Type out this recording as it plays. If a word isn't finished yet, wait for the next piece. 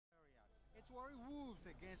Warri Wolves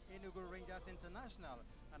against Enugu Rangers International,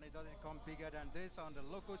 and it doesn't come bigger than this on the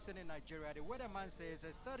local scene in Nigeria. The weatherman says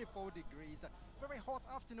it's 34 degrees. Very hot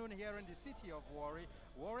afternoon here in the city of Warri.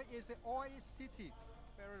 Warri is the oil city,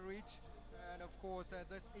 very rich, and of course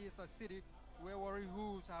this is a city where Warri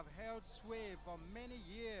Wolves have held sway for many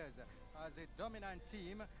years as a dominant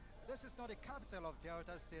team. This is not the capital of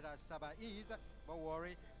Delta State as Saba is, but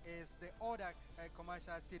Warri is the other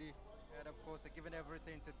commercial city. And of course, given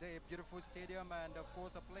everything today, beautiful stadium, and of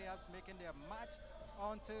course the players making their march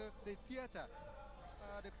onto the theater.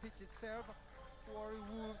 The pitch itself, Warri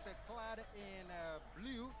Wolves are clad in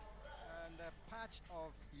blue and a patch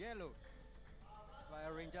of yellow,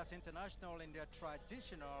 while Rangers International in their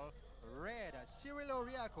traditional red. Cyril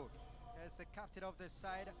Oriako is the captain of the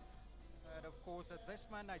side. And of course, this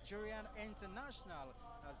man, Nigerian international,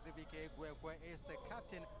 Zibike Gwekwe, is the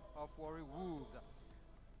captain of Warri Wolves.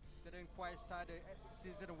 Didn't quite start the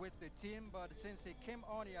season with the team, but since he came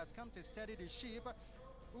on, he has come to steady the ship.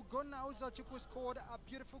 Ugonna Uzochukwu scored a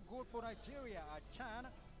beautiful goal for Nigeria at Chan,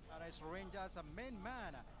 and it's Rangers a main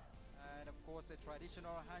man. And of course, the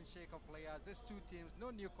traditional handshake of players. These two teams,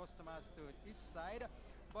 no new customers to each side.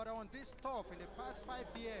 But on this turf, in the past 5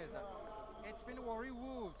 years, it's been Warri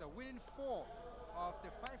Wolves winning 4 of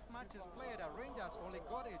the 5 matches played. Rangers only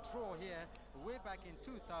got a draw here way back in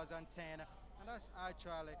 2010. And that's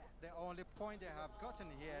actually the only point they have gotten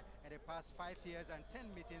here in the past 5 years and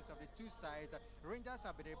 10 meetings of the two sides. Rangers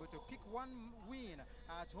have been able to pick one win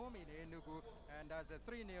at home in Enugu, and that's a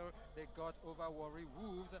 3-0 they got over Warri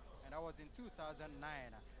Wolves, and that was in 2009.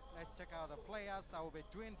 Let's check out the players that will be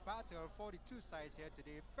doing battle for the two sides here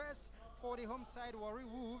today. First, for the home side, Warri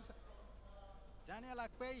Wolves, Daniel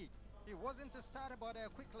Akpeyi. He wasn't to start, but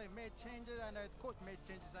quickly made changes, and the coach made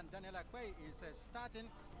changes, and Daniel Akpeyi is starting.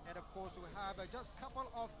 And of course, we have just a couple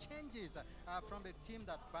of changes from the team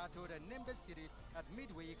that battled Nembe City at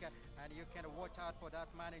midweek, and you can watch out for that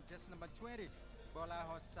man in just number 20. Bola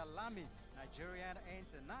Salami, Nigerian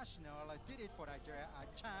international, did it for Nigeria at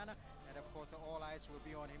Chan, and of course all eyes will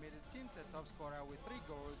be on him. It is the team's top scorer with 3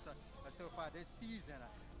 goals so far this season,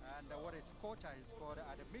 and what his coach has scored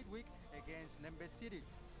at the midweek against Nembe City.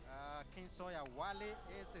 King Sawyer Wale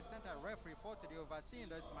is the center referee for today, overseeing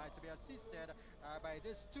this match, to be assisted by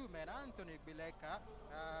these two men, Anthony Bileka,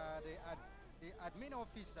 the admin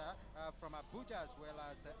officer from Abuja, as well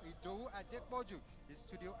as Idowu Adekboju, the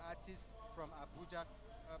studio artist from Abuja.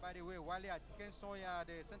 By the way, Wale King Sawyer,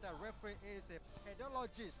 the center referee, is a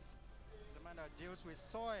pedologist, the man that deals with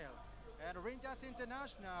soil. And Rangers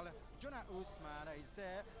International, Jonah Usman is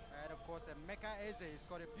there, and of course Emeka Eze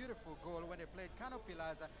scored a beautiful goal when they played Kano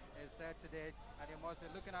Pillars is there today, and he must be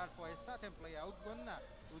looking out for a certain player. Ugonna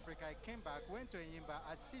Uzrika came back, went to Imba,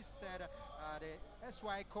 assisted the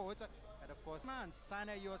SY coach, and of course Usman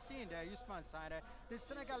Sane, you're seeing there, Usman Sane, the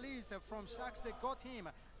Senegalese from Sharks, they got him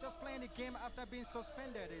just playing the game after being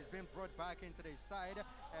suspended. He's been brought back into the side,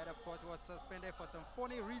 and of course was suspended for some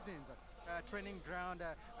funny reasons. Training ground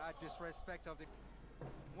disrespect of the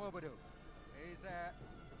Mwobodo. His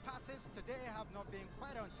passes today have not been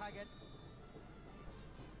quite on target.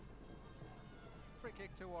 Free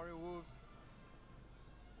kick to Warri Wolves.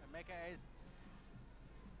 Emeka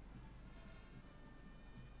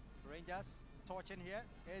Rangers touching here.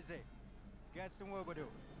 Eze gets to Mwobodo.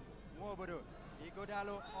 Mwobodo.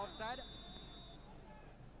 Igodalo offside.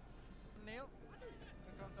 Neil.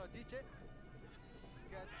 Here comes Odiche.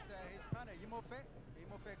 Gets his man, Imofe.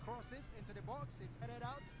 Imofe crosses into the box. It's headed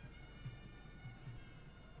out.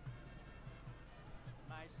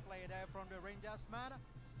 Nice play there from the Rangers man.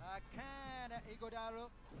 Can Igodalo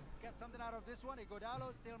get something out of this one?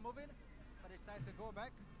 Igodalo still moving, but decides to go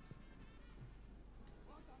back.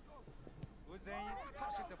 Uzein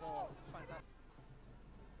touches the ball. Fantastic.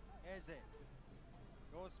 Eze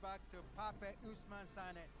goes back to Pape Usman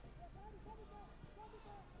Sane.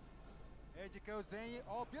 Ejike Uzein,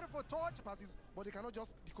 oh, beautiful touch. Passes, but they cannot just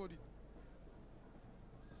decode it.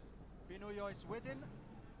 Binuyo is waiting.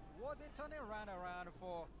 Was it turning around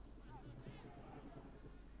for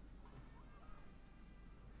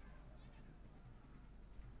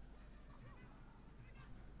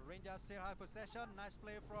Rangers? Still have possession. Nice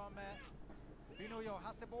play from Binuyo.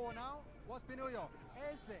 Has the ball now. What's Binuyo?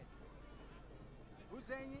 Eze.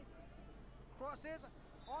 Uzein crosses.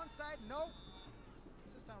 Onside, no.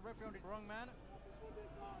 Assistant referee on the wrong man.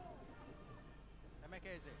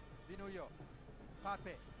 Emeka Eze. Binuyo.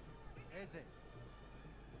 Pape. Eze.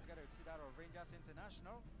 You got to see that of Rangers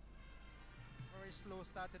International. Very slow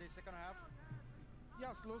start to the second half.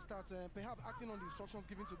 Yeah, slow start, perhaps acting on the instructions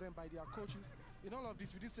given to them by their coaches. In all of this,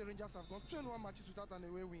 we did say Rangers have gone 21 matches without an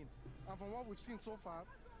away win. And from what we've seen so far,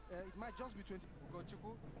 It might just be 20.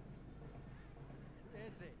 Ugochukwu.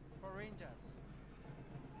 Eze for Rangers.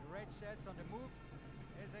 The red shirts on the move.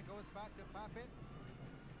 Eze goes back to Pape.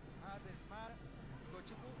 Has a smile.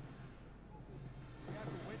 Ugochukwu.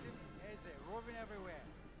 Riaku waiting. Eze roving everywhere.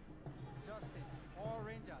 Justice. All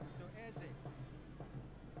Rangers to Eze.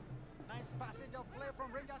 Nice passage of play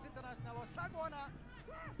from Rangers International. Osagona.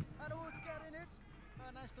 And who's getting it?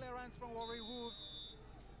 A nice clearance from Warri Wolves.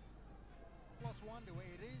 +1 the way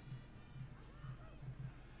it is.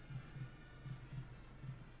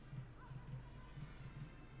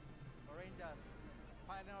 Rangers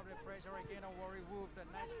piling up the pressure again on Warri Wolves. A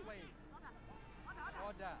nice play.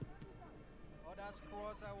 Oda's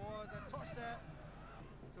crosser was a touch there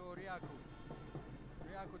to Riaku.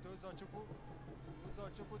 Riaku to Uzochukwu.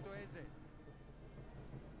 Uzochukwu to Eze.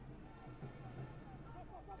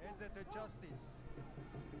 Eze to Justice.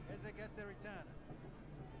 Eze gets the return.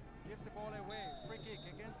 Gives the ball away. Free kick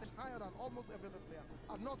against the... Higher than almost every other player.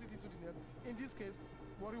 And not hit it to the net. In this case,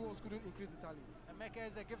 Warri Wolves couldn't increase the tally. Emeka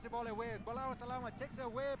Eze gives the ball away. Bolawo Salama takes it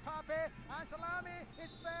away. Pape and Salami.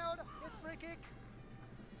 It's failed. It's free kick.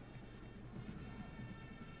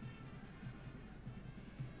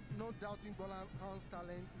 No doubting Bolawo's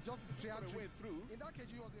talent. It's just his way through. In that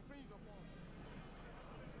case, he was infringed upon.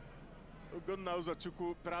 Ugonna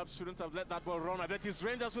Uzochukwu perhaps shouldn't have let that ball run. I bet it's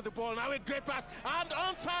Rangers with the ball. Now a great pass. And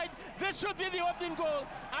onside. This should be the opening goal.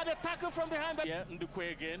 And a tackle from behind. Yeah,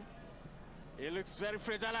 Ndukwe again. He looks very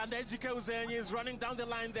fragile. And Ejike Uzenyi is running down the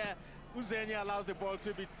line there. Uzenyi allows the ball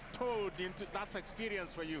to be towed into... That's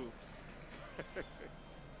experience for you.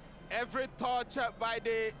 Every touch by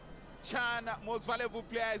the Chan most valuable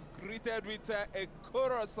player is greeted with a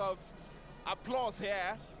chorus of applause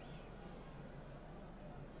here.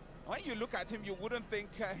 When you look at him, you wouldn't think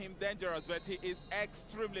him dangerous, but he is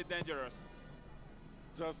extremely dangerous.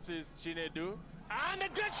 Justice Chinedu. And a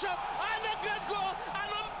great shot, and a great goal, an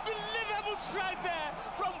unbelievable strike there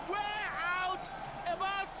from way out,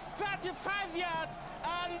 about 35 yards,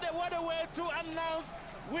 and what a way to announce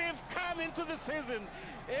we've come into the season.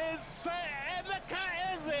 Is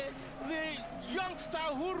Emeka Eze, the youngster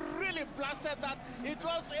who really blasted that. It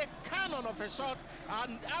was a cannon of a shot,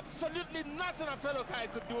 and absolutely nothing a fellow guy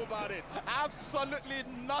could do about it. Absolutely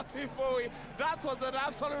nothing, Bowie. That was an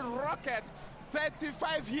absolute rocket.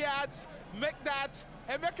 35 yards, make that.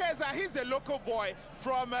 Emeka Eze, he's a local boy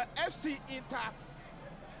from FC Inter.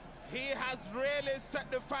 He has really set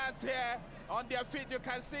the fans here on their feet. You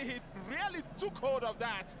can see he really took hold of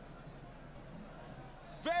that.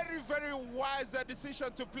 Very, very wise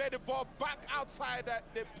decision to play the ball back outside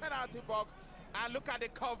the penalty box. And look at the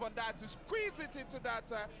curve on that, to squeeze it into that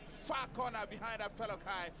far corner behind that fellow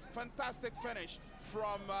guy. Fantastic finish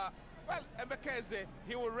from, well, Emeka Eze.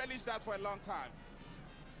 He will relish that for a long time.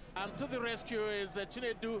 And to the rescue is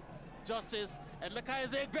Chinedu, Justice, and Emeka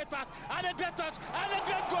Eze, a great pass, and a great touch, and a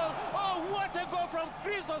great goal. Oh, what a goal from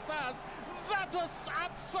Chris Osas. That was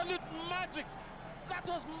absolute magic. That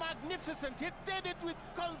was magnificent. He did it with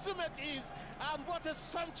consummate ease. And what a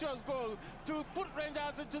sumptuous goal to put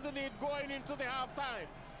Rangers into the lead going into the halftime.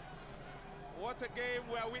 What a game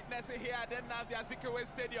we're witnessing here at the Azikiwe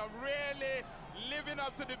Stadium. Really living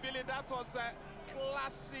up to the billing. That was a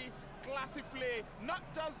classy play. Not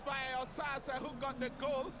just by Osas who got the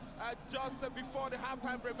goal just before the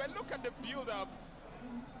halftime break. But look at the build-up.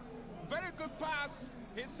 Very good pass.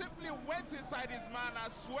 He simply went inside his man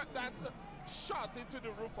and swept that shot into the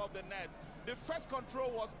roof of the net. The first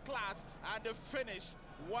control was class, and the finish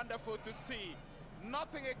wonderful to see.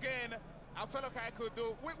 Nothing again a fellow guy could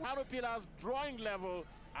do. Kano Pillars drawing level,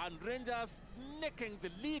 and Rangers nicking the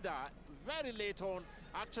leader very late on,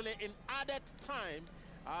 actually in added time.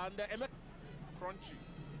 And Crunchy.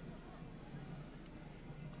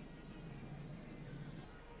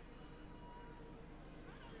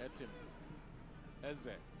 Etim. Eze.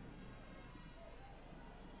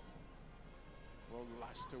 Well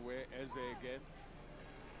lashed away. Eze again.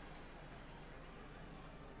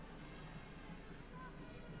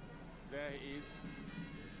 There he is.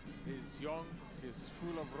 He's young. He's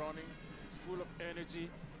full of running. He's full of energy.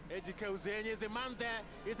 Ejike Uzenyi is the man there.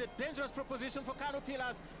 It's a dangerous proposition for Kano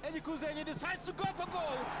Pillars. Ejike Uzenyi decides to go for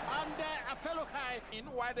goal. And a fellow high. In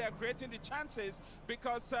why they are creating the chances,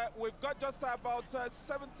 because we've got just about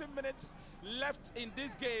 17 minutes left in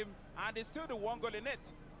this game, and it's still the one goal in it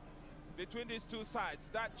between these two sides.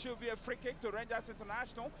 That should be a free kick to Rangers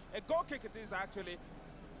International. A goal kick it is actually.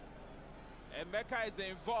 Emeka is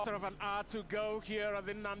involved. Sort of an hour to go here at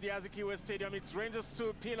the Nnamdi Azikiwe Stadium. It's Rangers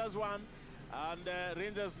 2, Pillars 1. And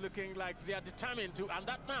Rangers looking like they are determined to. And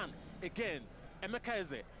that man, again, Emeka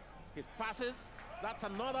Eze, his passes, that's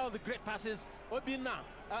another of the great passes. Obina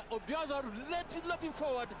Obiozo leaping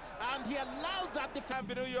forward, and he allows that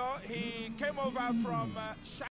defense. He came over from